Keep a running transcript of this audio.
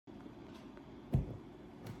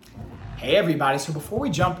Hey everybody, so before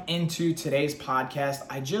we jump into today's podcast,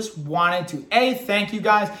 I just wanted to thank you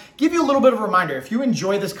guys, give you a little bit of a reminder. If you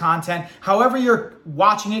enjoy this content, however you're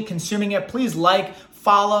watching it, consuming it, please like,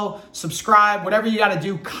 follow, subscribe, whatever you got to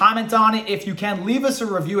do, comment on it. If you can, leave us a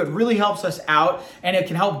review. It really helps us out and it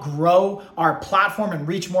can help grow our platform and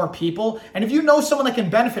reach more people. And if you know someone that can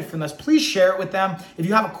benefit from this, please share it with them. If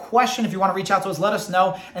you have a question, if you want to reach out to us, let us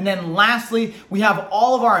know. And then lastly, we have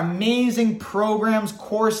all of our amazing programs,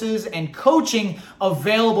 courses, and coaching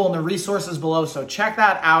available in the resources below. So check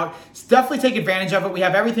that out. Definitely take advantage of it. We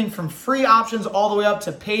have everything from free options all the way up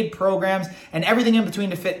to paid programs and everything in between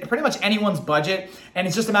to fit pretty much anyone's budget. And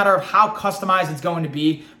it's just a matter of how customized it's going to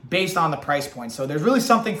be based on the price point. So there's really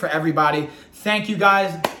something for everybody. Thank you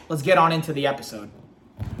guys. Let's get on into the episode.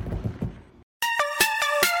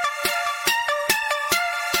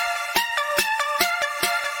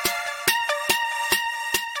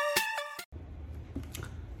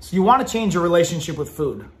 So you want to change your relationship with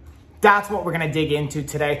food. That's what we're going to dig into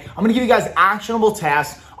today. I'm going to give you guys actionable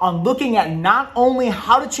tasks on looking at not only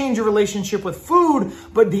how to change your relationship with food,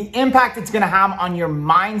 but the impact it's going to have on your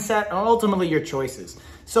mindset and ultimately your choices.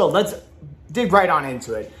 So let's dig right on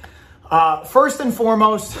into it. First and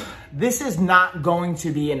foremost, this is not going to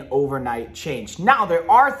be an overnight change. Now, there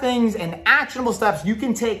are things and actionable steps you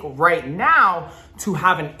can take right now to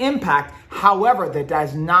have an impact. However, that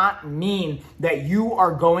does not mean that you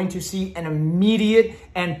are going to see an immediate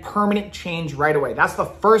and permanent change right away. That's the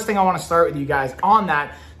first thing I want to start with you guys on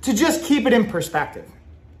that, to just keep it in perspective.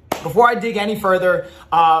 Before I dig any further,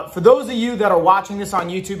 for those of you that are watching this on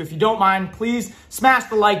YouTube, if you don't mind, please smash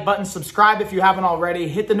the like button, subscribe if you haven't already,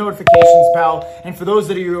 hit the notifications bell. And for those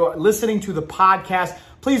that are listening to the podcast,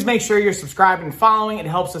 please make sure you're subscribing and following. It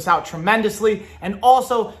helps us out tremendously. And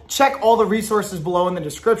also check all the resources below in the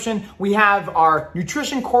description. We have our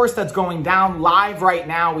nutrition course that's going down live right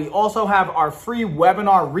now. We also have our free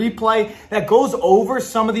webinar replay that goes over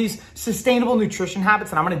some of these sustainable nutrition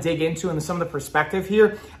habits that I'm going to dig into and some of the perspective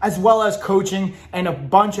here, as well as coaching and a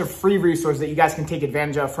bunch of free resources that you guys can take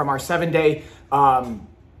advantage of, from our 7-day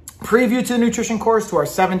preview to the nutrition course to our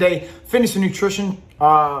 7-day fitness and nutrition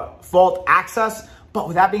vault access. But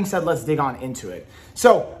with that being said, let's dig on into it.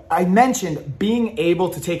 So I mentioned being able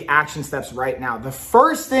to take action steps right now. The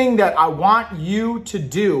first thing that I want you to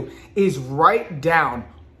do is write down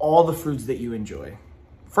all the foods that you enjoy.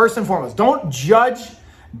 First and foremost, don't judge.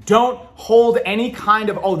 Don't hold any kind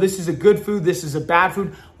of, oh, this is a good food, this is a bad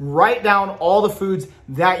food. Write down all the foods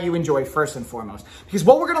that you enjoy first and foremost. Because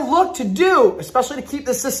what we're going to look to do, especially to keep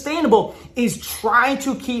this sustainable, is try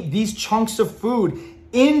to keep these chunks of food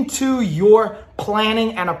into your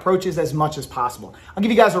planning and approaches as much as possible. I'll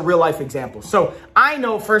give you guys a real life example. So I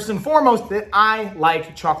know first and foremost that I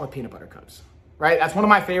like chocolate peanut butter cups, right? That's one of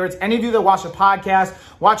my favorites. Any of you that watch the podcast,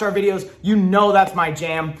 watch our videos, you know that's my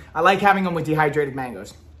jam. I like having them with dehydrated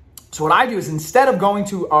mangoes. So what I do is, instead of going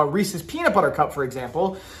to a Reese's peanut butter cup, for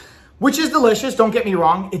example, which is delicious, don't get me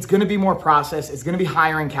wrong, it's gonna be more processed, it's gonna be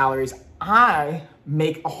higher in calories, I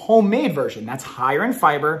make a homemade version that's higher in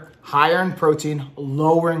fiber, higher in protein,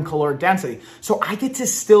 lower in caloric density. So I get to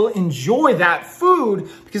still enjoy that food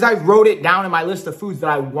because I wrote it down in my list of foods that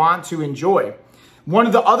I want to enjoy. One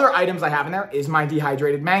of the other items I have in there is my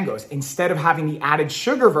dehydrated mangoes. Instead of having the added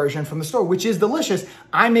sugar version from the store, which is delicious,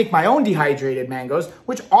 I make my own dehydrated mangoes,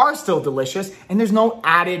 which are still delicious, and there's no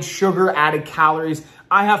added sugar, added calories.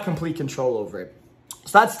 I have complete control over it.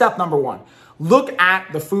 So that's step number one. Look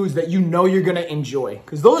at the foods that you know you're going to enjoy,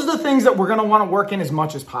 because those are the things that we're going to want to work in as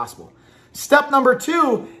much as possible. Step number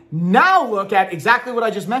two, now look at exactly what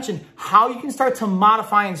I just mentioned, how you can start to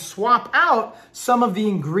modify and swap out some of the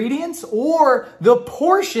ingredients or the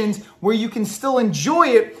portions where you can still enjoy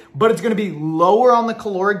it, but it's going to be lower on the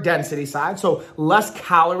caloric density side. So less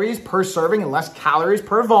calories per serving and less calories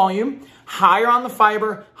per volume, higher on the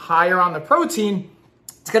fiber, higher on the protein.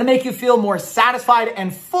 It's going to make you feel more satisfied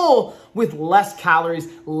and full with less calories,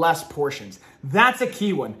 less portions. That's a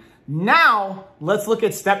key one. Now, let's look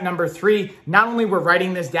at step number three. Not only we're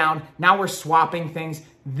writing this down, now we're swapping things.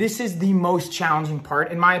 This is the most challenging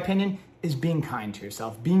part, in my opinion, is being kind to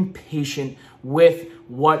yourself, being patient with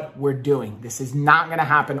what we're doing. This is not going to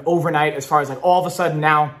happen overnight, as far as like all of a sudden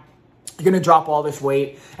now you're going to drop all this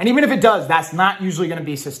weight. And even if it does, that's not usually going to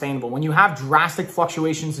be sustainable. When you have drastic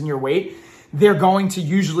fluctuations in your weight, they're going to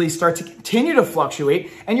usually start to continue to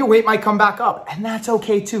fluctuate and your weight might come back up. And that's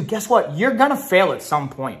okay too. Guess what? You're going to fail at some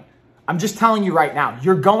point. I'm just telling you right now,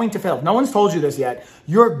 you're going to fail. If no one's told you this yet,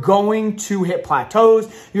 you're going to hit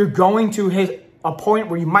plateaus. You're going to hit a point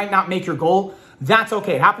where you might not make your goal That's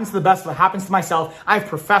okay. It happens to the best of us. It happens to myself. I have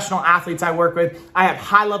professional athletes I work with. I have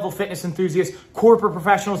high-level fitness enthusiasts, corporate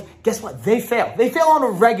professionals. Guess what? They fail. They fail on a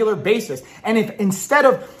regular basis. And if instead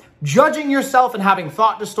of judging yourself and having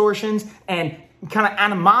thought distortions and kind of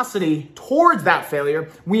animosity towards that failure,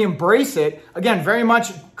 we embrace it. Again, very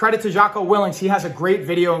much credit to Jocko Willings. He has a great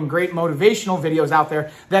video and great motivational videos out there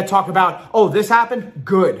that talk about, oh, this happened?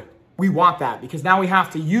 Good. We want that because now we have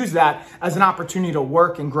to use that as an opportunity to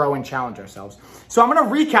work and grow and challenge ourselves. So I'm going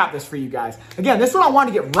to recap this for you guys. Again, this one I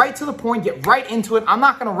want to get right to the point, get right into it. I'm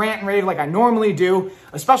not going to rant and rave like I normally do,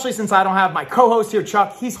 especially since I don't have my co-host here,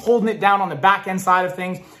 Chuck. He's holding it down on the back end side of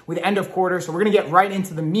things with the end of quarter. So we're going to get right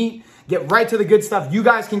into the meat, get right to the good stuff. You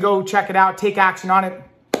guys can go check it out, take action on it.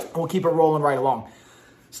 We'll keep it rolling right along.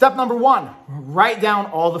 Step number 1, write down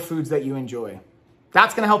all the foods that you enjoy.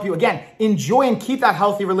 That's going to help you, again, enjoy and keep that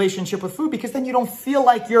healthy relationship with food because then you don't feel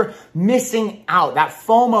like you're missing out. That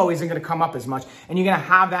FOMO isn't going to come up as much and you're going to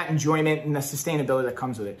have that enjoyment and the sustainability that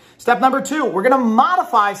comes with it. Step number 2, we're going to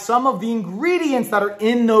modify some of the ingredients that are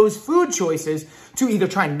in those food choices to either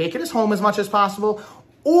try and make it as home as much as possible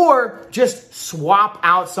or just swap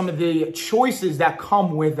out some of the choices that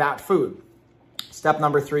come with that food. Step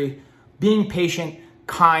number 3, being patient,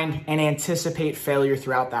 kind, and anticipate failure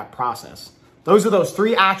throughout that process. Those are those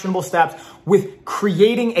 3 actionable steps with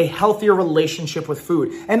creating a healthier relationship with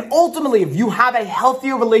food. And ultimately, if you have a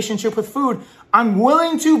healthier relationship with food, I'm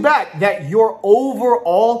willing to bet that your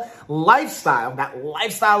overall lifestyle, that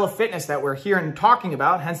lifestyle of fitness that we're here and talking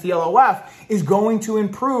about, hence the LOF, is going to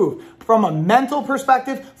improve from a mental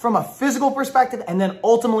perspective, from a physical perspective, and then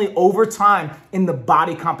ultimately over time in the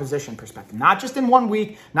body composition perspective. Not just in 1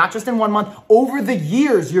 week, not just in 1 month. Over the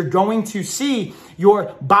years, you're going to see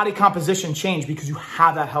your body composition change because you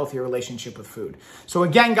have that healthier relationship with food. So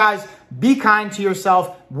again, guys, be kind to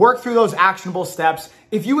yourself, work through those actionable steps.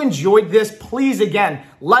 If you enjoyed this, please, again,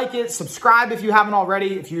 like it, subscribe if you haven't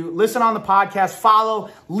already. If you listen on the podcast, follow,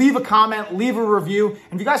 leave a comment, leave a review.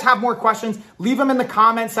 And if you guys have more questions, leave them in the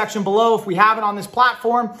comment section below if we have it on this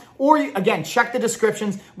platform. Or again, check the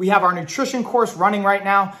descriptions. We have our nutrition course running right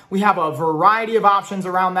now. We have a variety of options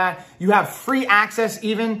around that. You have free access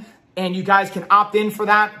even, and you guys can opt in for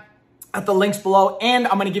that at the links below. And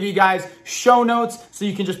I'm going to give you guys show notes so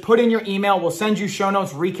you can just put in your email. We'll send you show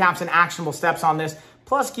notes, recaps, and actionable steps on this.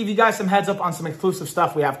 Plus, give you guys some heads up on some exclusive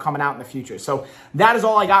stuff we have coming out in the future. So that is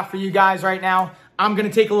all I got for you guys right now. I'm going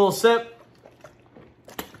to take a little sip.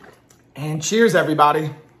 And cheers,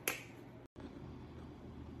 everybody.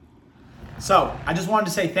 So I just wanted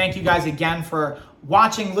to say thank you guys again for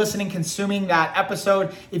watching, listening, consuming that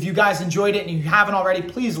episode. If you guys enjoyed it and you haven't already,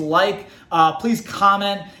 please like, please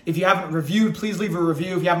comment. If you haven't reviewed, please leave a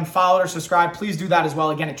review. If you haven't followed or subscribed, please do that as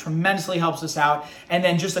well. Again, it tremendously helps us out. And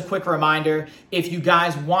then just a quick reminder, if you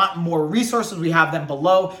guys want more resources, we have them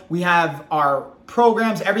below. We have our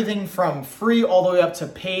programs, everything from free all the way up to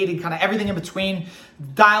paid and kind of everything in between.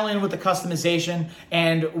 Dial in with the customization,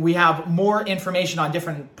 and we have more information on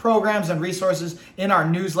different programs and resources in our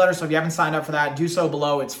newsletter. So if you haven't signed up for that, do so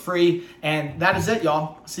below. It's free. And that is it,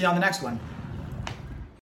 y'all. See you on the next one.